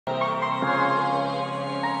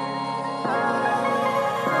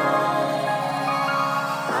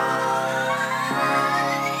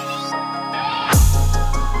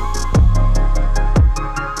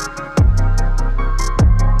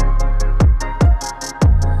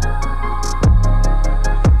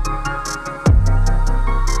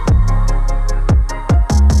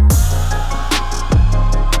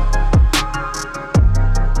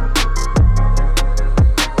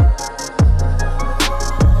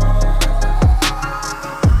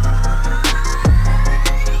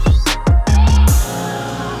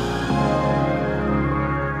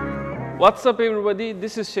What's up everybody,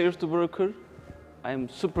 this is Sheriff the Broker. I'm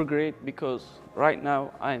super great because right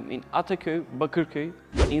now I'm in Atakoy, Bakirkoy,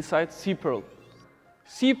 inside SeaPearl.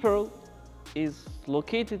 SeaPearl is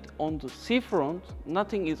located on the seafront,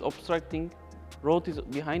 nothing is obstructing, road is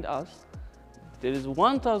behind us. There is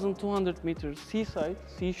 1,200 meters seaside,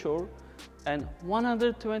 seashore, and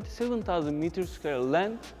 127,000 meters square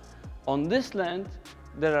land. On this land,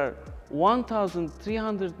 there are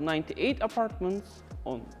 1,398 apartments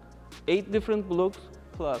on 8 different blocks,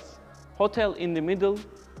 plus hotel in the middle.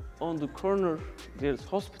 On the corner there's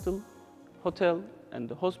hospital, and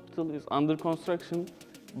the hospital is under construction.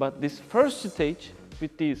 But this first stage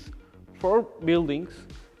with these 4 buildings,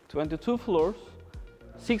 22 floors,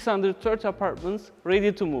 630 apartments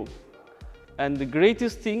ready to move. And the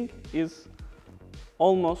greatest thing is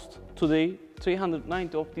almost today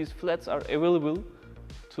 390 of these flats are available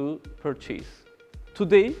to purchase.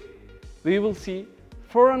 Today we will see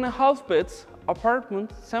 4.5 beds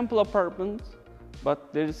apartment, sample apartments,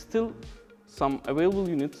 but there is still some available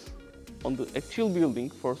units on the actual building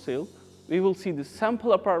for sale. We will see the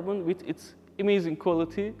sample apartment with its amazing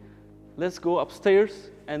quality. Let's go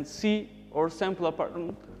upstairs and see our sample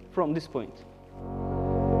apartment from this point.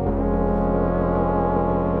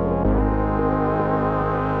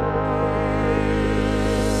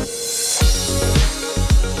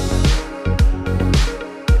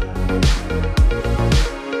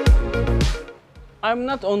 I'm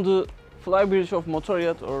not on the flybridge of motor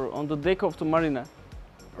yacht or on the deck of the marina.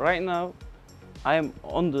 Right now, I am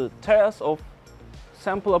on the terrace of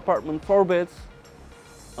sample apartment 4 beds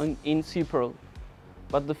in SeaPearl.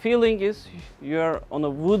 But the feeling is you are on a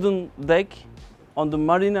wooden deck on the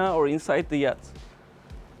marina or inside the yacht.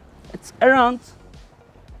 It's around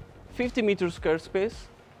 50 meters square space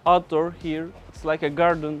outdoor here. It's like a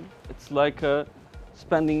garden. It's like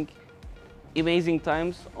spending amazing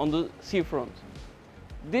times on the seafront.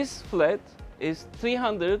 This flat is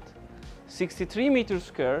 363 meters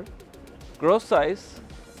square gross size,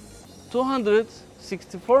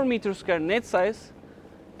 264 meters square net size,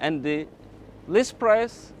 and the list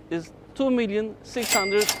price is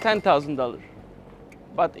 $2,610,000.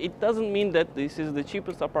 But it doesn't mean that this is the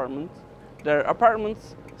cheapest apartment. There are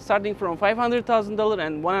apartments starting from $500,000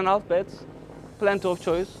 and 1.5 beds, plenty of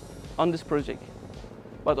choice on this project.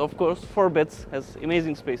 But of course, 4 beds has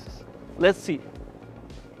amazing spaces. Let's see.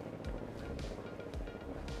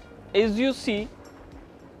 As you see,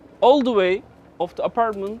 all the way of the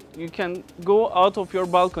apartment, you can go out of your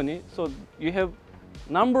balcony. So you have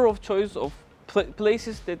number of choice of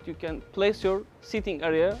places that you can place your sitting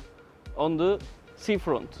area on the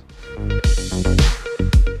seafront.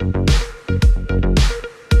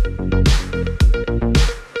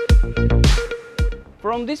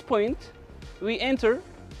 From this point, we enter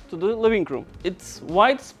to the living room. Its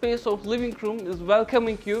wide space of living room is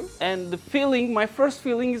welcoming you, and the feeling, my first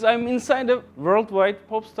feeling is I'm inside a worldwide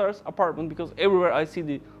pop star's apartment, because everywhere I see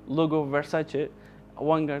the logo Versace,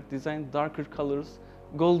 avant-garde design, darker colors,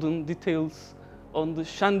 golden details on the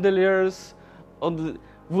chandeliers, on the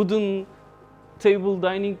wooden table,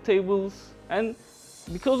 dining tables, and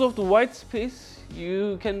because of the wide space,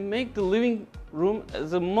 you can make the living room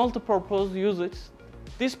as a multi-purpose usage.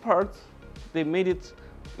 This part, they made it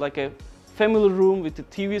like a family room with a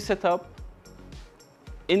TV setup.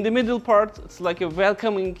 In the middle part, it's like a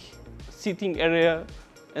welcoming seating area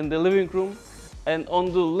in the living room. And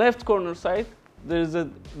on the left corner side, there's a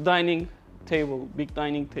dining table, big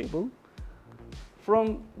dining table.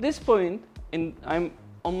 From this point, I'm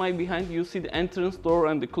on my behind, you see the entrance door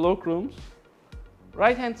and the cloakrooms.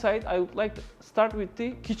 Right hand side, I would like to start with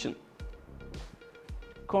the kitchen.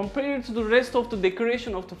 Compared to the rest of the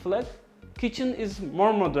decoration of the flat, kitchen is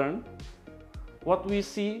more modern. What we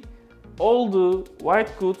see, all the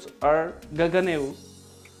white goods are Gaganeo.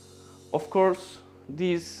 Of course,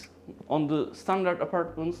 these on the standard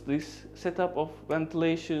apartments, this setup of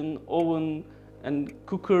ventilation, oven, and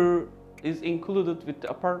cooker is included with the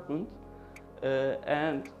apartment.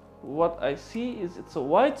 And what I see is it's a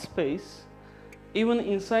wide space. Even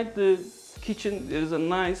inside the kitchen. There is a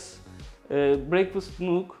nice breakfast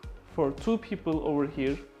nook for 2 people over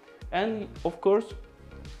here, and of course,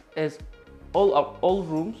 as all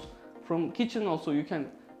rooms, from kitchen also you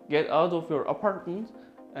can get out of your apartment,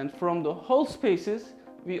 and from the whole spaces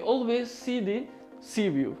we always see the sea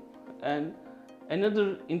view. And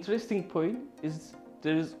another interesting point is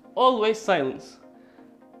there is always silence.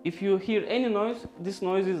 If you hear any noise, this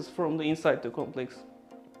noise is from the inside the complex.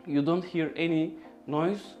 You don't hear any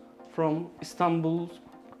noise from Istanbul's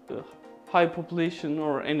high population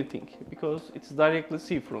or anything, because it's directly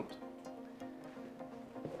seafront.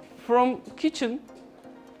 From kitchen,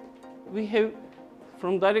 we have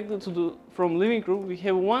from living room we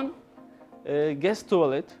have one guest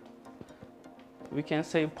toilet. We can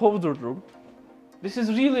say powdered room. This is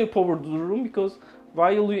really a powdered room because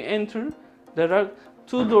while you enter, there are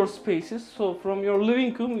 2 door spaces. So from your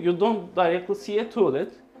living room, you don't directly see a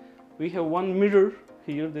toilet. We have one mirror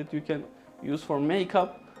here that you can use for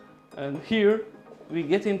makeup, and here we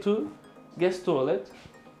get into guest toilet.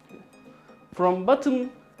 From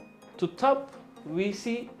bottom to top, we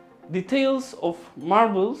see details of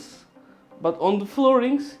marbles, but on the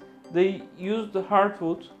floorings they use the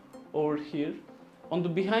hardwood over here. On the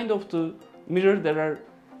behind of the mirror there are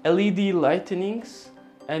LED lightnings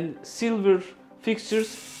and silver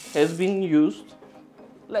fixtures has been used.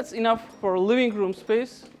 That's enough for living room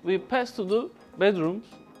space. We pass to the bedrooms.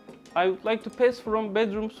 I would like to pass from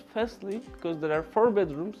bedrooms fastly because there are 4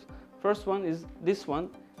 bedrooms. First one is this one.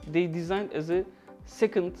 They designed as a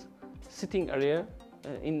second sitting area.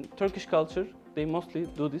 In Turkish culture, they mostly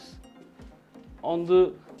do this. On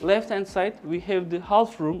the left hand side, we have the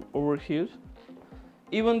half room over here.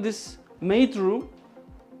 Even this maid room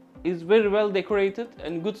is very well decorated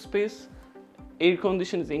and good space. Air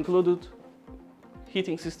condition is included,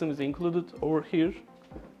 heating system is included over here.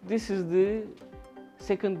 This is the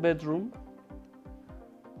second bedroom.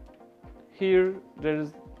 Here there is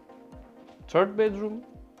third bedroom.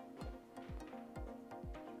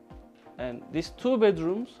 And these 2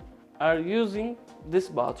 bedrooms are using this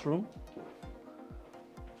bathroom.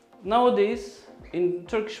 Nowadays, in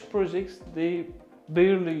Turkish projects, they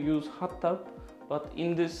barely use hot tub, but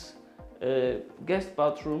in this guest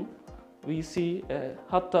bathroom, we see a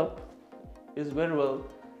hot tub is very well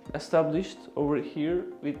established over here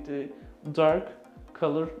with the dark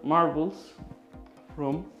color marbles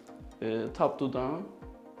from top to down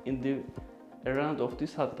in the around of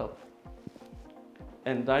this hot tub.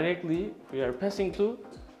 And directly we are passing to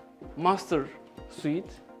master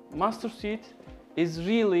suite. Master suite is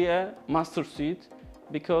really a master suite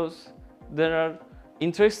because there are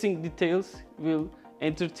interesting details will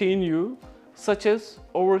entertain you, such as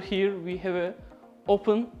over here we have a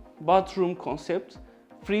open bathroom concept.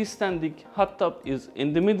 Freestanding hot tub is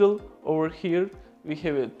in the middle. Over here we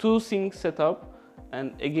have a 2 sink setup,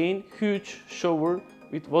 and again huge shower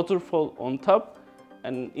with waterfall on top,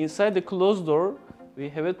 and inside the closed door we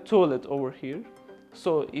have a toilet over here.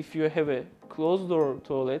 So if you have a closed door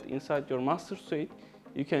toilet inside your master suite,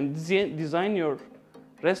 you can design your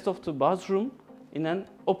rest of the bathroom in an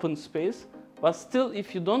open space. But still,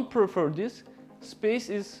 if you don't prefer this, space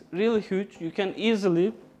is really huge. You can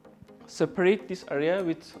easily separate this area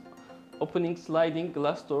with opening sliding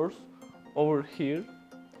glass doors over here.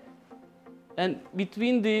 And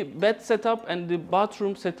between the bed setup and the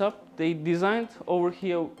bathroom setup, they designed over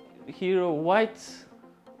here a white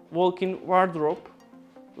walk-in wardrobe,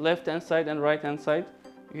 left hand side and right hand side.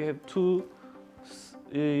 You have 2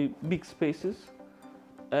 big spaces,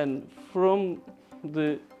 and from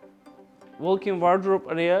the walk-in wardrobe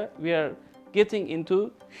area we are getting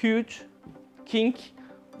into huge king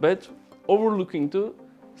bed overlooking to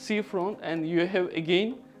seafront, and you have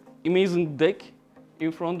again amazing deck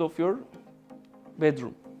in front of your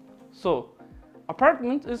bedroom. So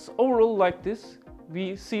apartment is overall like this.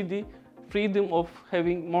 We see the freedom of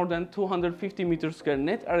having more than 250 meters square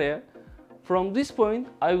net area. From this point,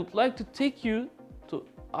 I would like to take you to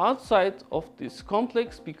outside of this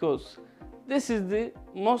complex because this is the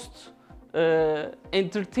most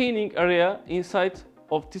entertaining area inside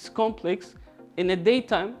of this complex. In a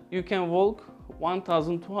daytime, you can walk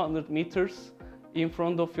 1,200 meters in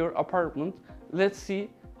front of your apartment. Let's see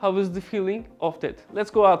how is the feeling of that. Let's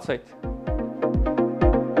go outside.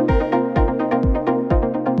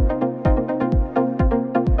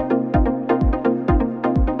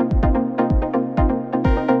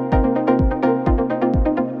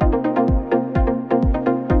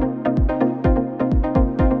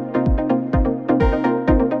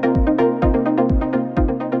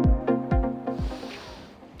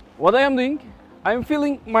 What I am doing, I am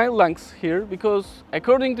filling my lungs here because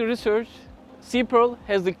according to research, SeaPearl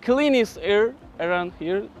has the cleanest air around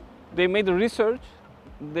here. They made a research,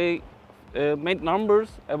 they made numbers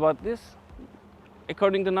about this.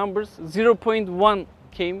 According to numbers, 0.1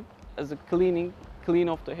 came as a clean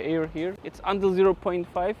of the air here. It's until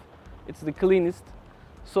 0.5, it's the cleanest.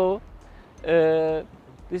 So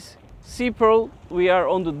this SeaPearl, we are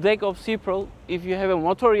on the deck of SeaPearl. If you have a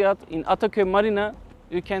motor yacht in Atakoy Marina,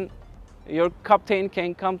 your captain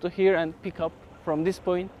can come to here and pick up from this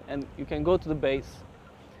point, and you can go to the base.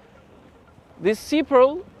 This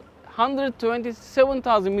SeaPearl,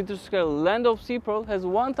 127,000 meters square land of SeaPearl, has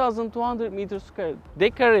 1,200 meters square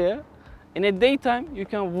deck area. In a daytime, you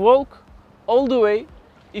can walk all the way.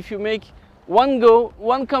 If you make one go,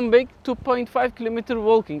 one come back, 2.5 kilometer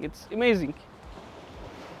walking. It's amazing.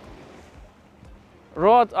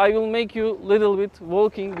 Road, I will make you a little bit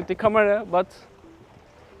walking with the camera, but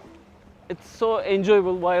it's so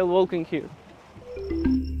enjoyable while walking here.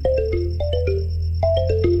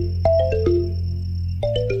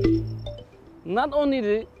 Not only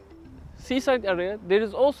the seaside area, there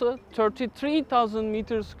is also 33,000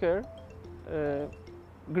 meters square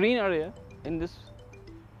green area in this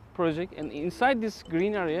project, and inside this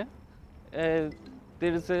green area there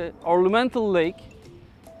is an ornamental lake,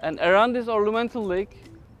 and around this ornamental lake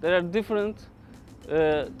there are different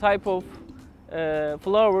type of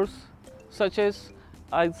flowers, such as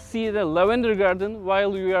I see the lavender garden.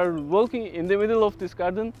 While you are walking in the middle of this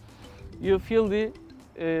garden, you feel the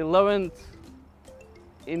lavender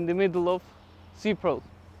in the middle of SeaPearl.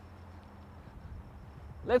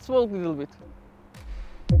 Let's walk a little bit.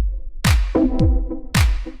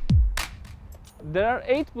 There are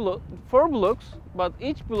 4 blocks, but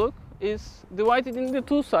each block is divided into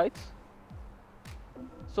 2 sides.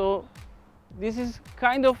 So this is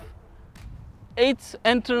kind of 8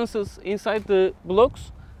 entrances inside the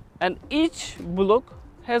blocks, and each block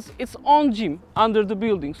has its own gym under the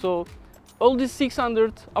building. So all these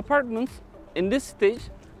 600 apartments in this stage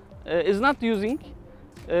is not using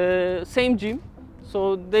same gym,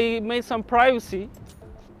 so they made some privacy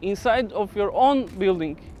inside of your own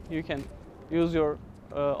building. You can use your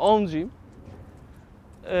own gym.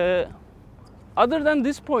 Other than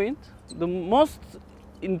this point, the most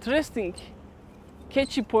interesting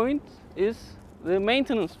catchy point is the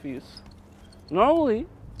maintenance fees. Normally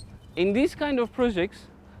in these kind of projects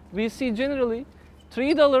we see generally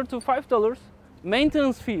 $3 to $5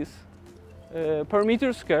 maintenance fees per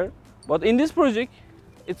meter square, but in this project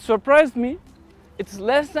it surprised me, it's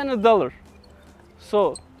less than $1.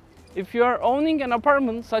 So if you are owning an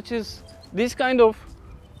apartment such as this kind of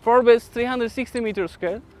 4-bed 360 meters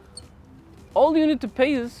square, all you need to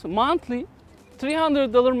pay is monthly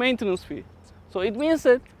 $300 maintenance fee. So it means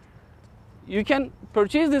that you can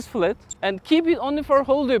purchase this flat and keep it only for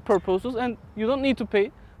holiday purposes, and you don't need to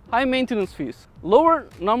pay high maintenance fees. Lower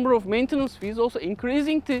number of maintenance fees also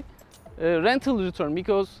increasing the rental return,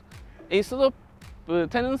 because instead of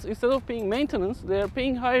tenants, instead of paying maintenance, they are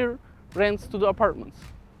paying higher rents to the apartments.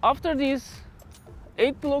 After these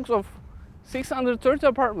 8 blocks of 630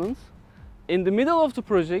 apartments, in the middle of the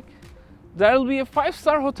project there will be a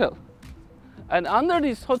 5-star hotel, and under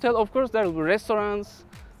this hotel, of course, there will be restaurants,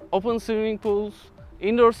 open swimming pools,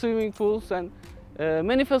 indoor swimming pools, and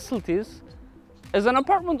many facilities. As an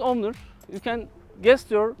apartment owner, you can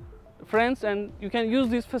guest your friends and you can use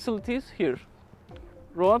these facilities here.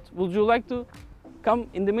 Roat, would you like to come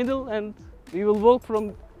in the middle and we will walk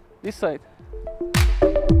from this side?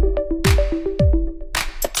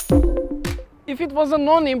 If it was a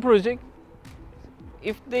no-name project,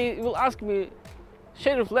 if they will ask me,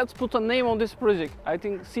 Sheriff, let's put a name on this project, I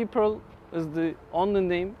think SeaPearl is the only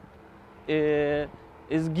name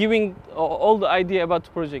is giving all the idea about the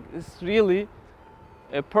project. It's really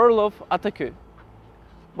a pearl of Atakoy.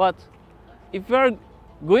 But if we are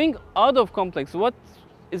going out of complex, what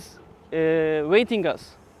is waiting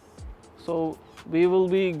us? So we will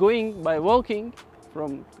be going by walking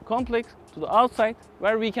from the complex to the outside,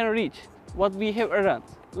 where we can reach what we have around.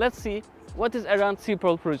 Let's see what is around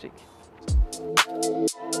SeaPearl project.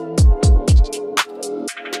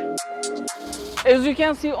 As you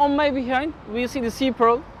can see on my behind, we see the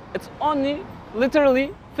SeaPearl. It's only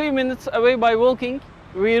literally 3 minutes away by walking.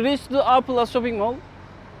 We reached the A+ shopping mall.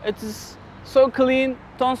 It is so clean,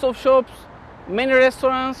 tons of shops, many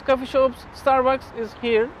restaurants, coffee shops, Starbucks is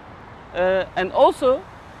here. And also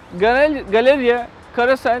Galeria,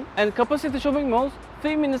 Carousel and Capacity shopping malls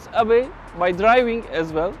 3 minutes away by driving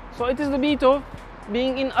as well. So it is the beat of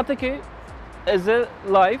being in Atakoy as a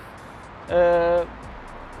life.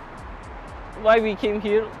 Why we came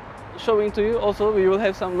here, showing to you. Also we will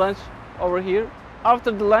have some lunch over here.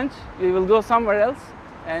 After the lunch we will go somewhere else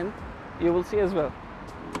and you will see as well.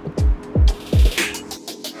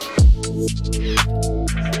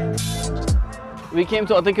 We came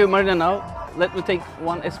to Atakoy Marina now. Let me take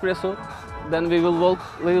one espresso, then we will walk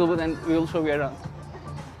a little bit and we will show you around.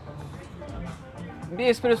 Bir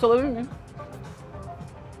espresso alabilir miyim?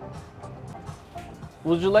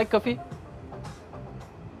 Would you like coffee?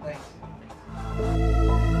 Thanks.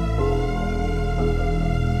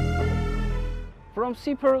 From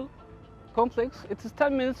SeaPearl complex, it is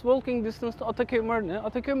 10 minutes walking distance to Atakoy Marina.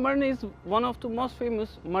 Atakoy Marina is one of the most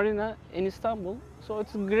famous marina in Istanbul, so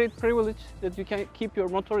it's a great privilege that you can keep your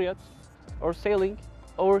motor yacht or sailing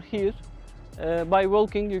over here. By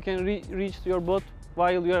walking, you can reach your boat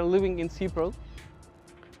while you are living in SeaPearl.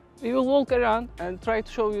 We will walk around and try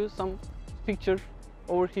to show you some picture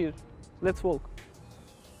over here. Let's walk.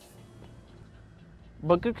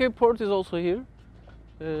 Bakirkoy port is also here.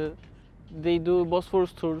 They do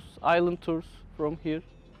Bosphorus tours, island tours from here.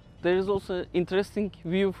 There is also an interesting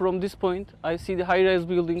view from this point. I see the high-rise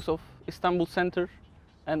buildings of Istanbul center,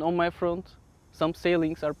 and on my front some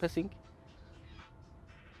sailings are passing.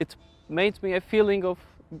 It made me a feeling of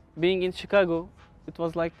being in Chicago. It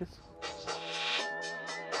was like this.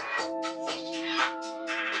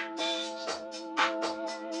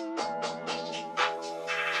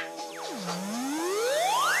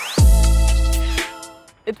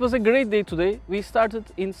 It was a great day today. We started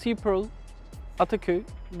in SeaPearl, Atakoy.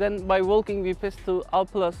 Then by walking we passed to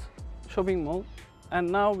Alplas shopping mall. And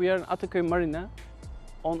now we are in Atakoy Marina.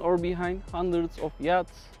 On or behind hundreds of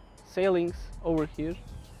yachts, sailings over here.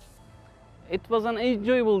 It was an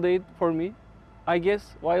enjoyable day for me. I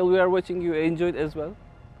guess while we are watching you enjoyed as well.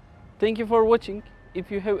 Thank you for watching. If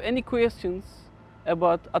you have any questions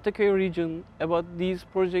about Atakoy region, about these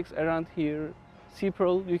projects around here,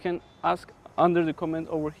 SeaPearl, you can ask under the comment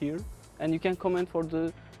over here, and you can comment for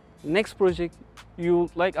the next project you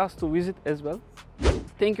would like us to visit as well.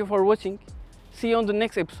 Thank you for watching. See you on the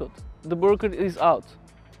next episode. The burger is out.